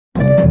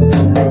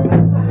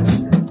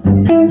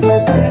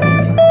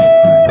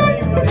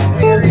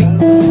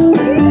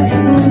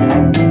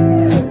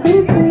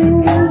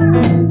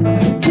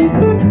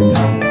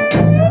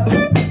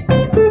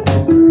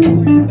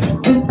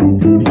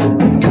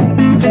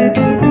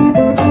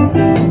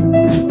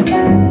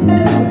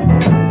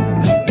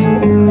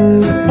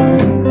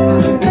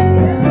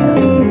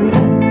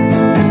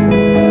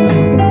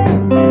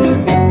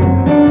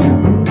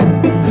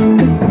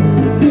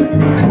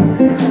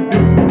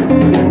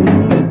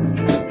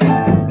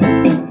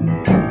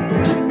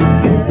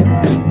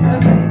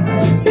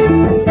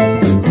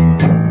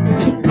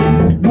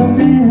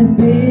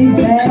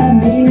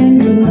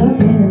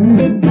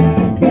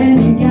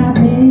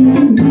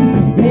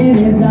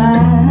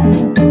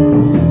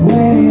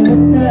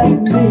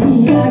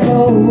me, I go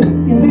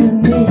in the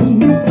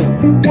knees.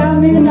 Got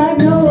me like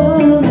no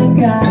other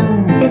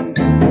guy.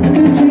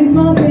 'Cause he's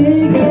my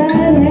big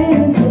bad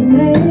handsome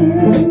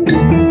man.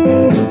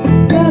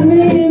 Got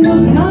me in the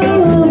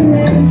palm of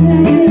his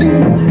hand.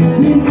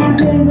 He's the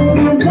devil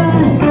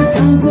divine.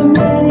 I'm so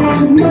glad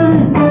he's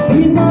mine.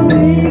 He's my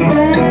big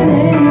bad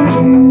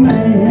handsome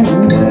man.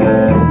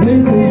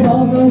 With his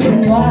arms open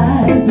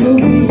wide,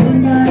 pulls me in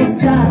by his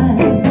side.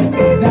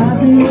 Got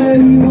me where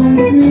he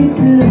wants me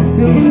to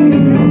be.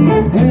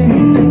 When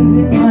he sings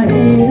in my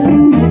ear,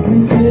 makes me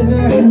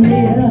shiver and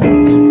hear.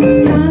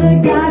 Kind of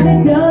guy that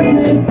does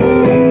it for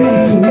me.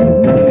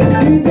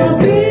 He's my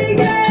big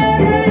bad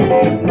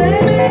handsome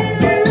man.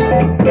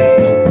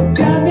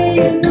 Got me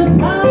in the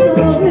palm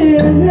of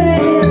his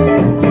hand.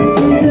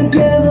 He's a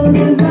devil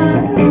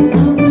divine.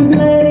 I'm so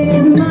glad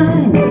he's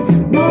mine.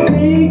 My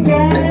big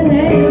bad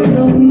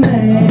handsome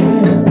man.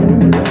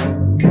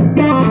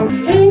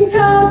 Ain't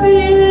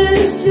coffee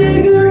and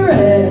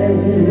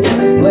cigarettes.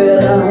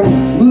 Well, I'm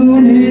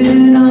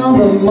mooning all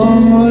the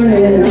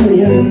morning,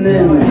 and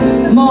then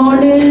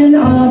morning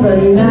all the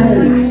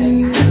night,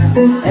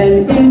 and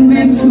in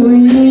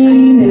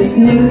between it's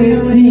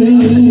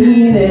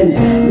nicotine and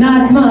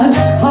not much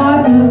hard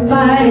to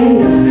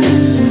fight.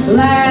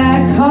 Black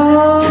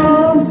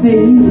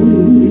coffee,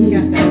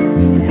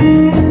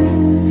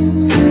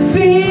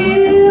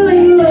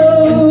 feeling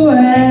low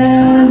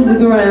as the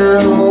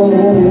ground,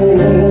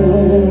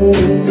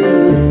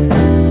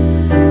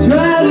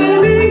 driving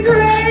me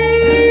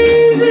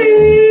crazy,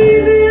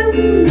 this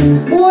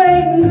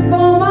waiting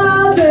for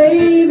my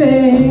baby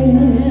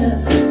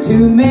to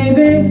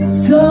maybe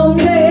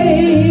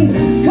someday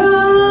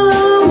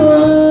come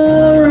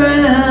around.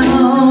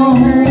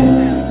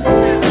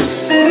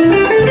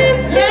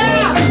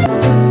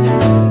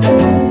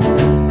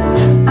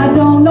 I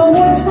don't know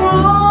what's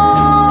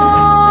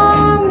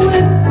wrong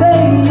with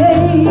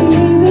baby.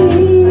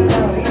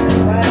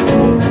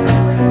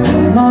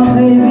 My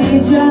baby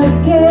just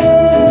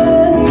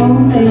cares for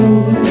me.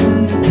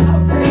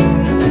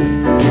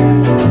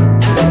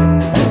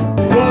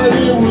 But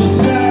it was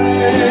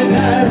Saturday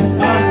night,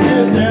 I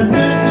guess that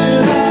made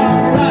it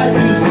alright.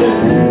 You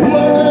said,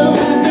 what have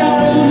we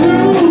gotta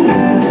lose?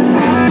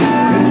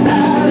 And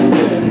I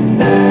said,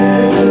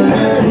 let's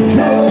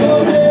go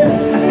there.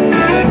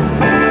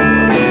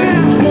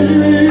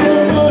 Baby,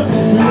 you're much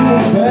too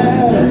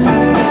fast.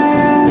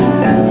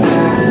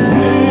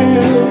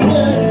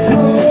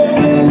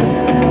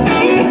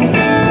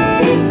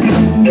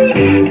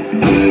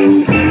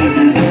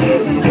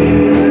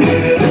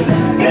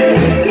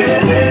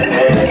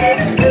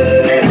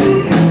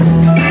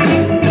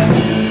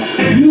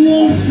 You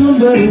want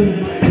somebody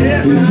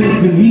who's just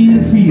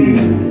convenient for you.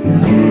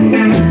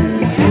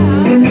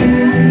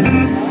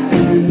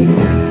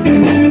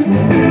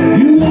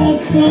 You want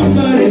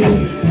somebody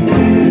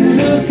who's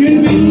just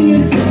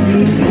convenient for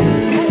you.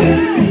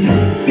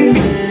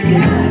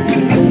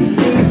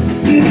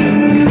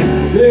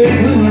 They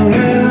come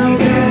around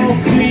all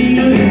clean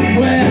and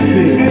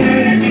classy,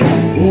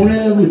 won't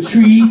ever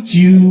treat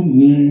you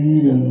mean.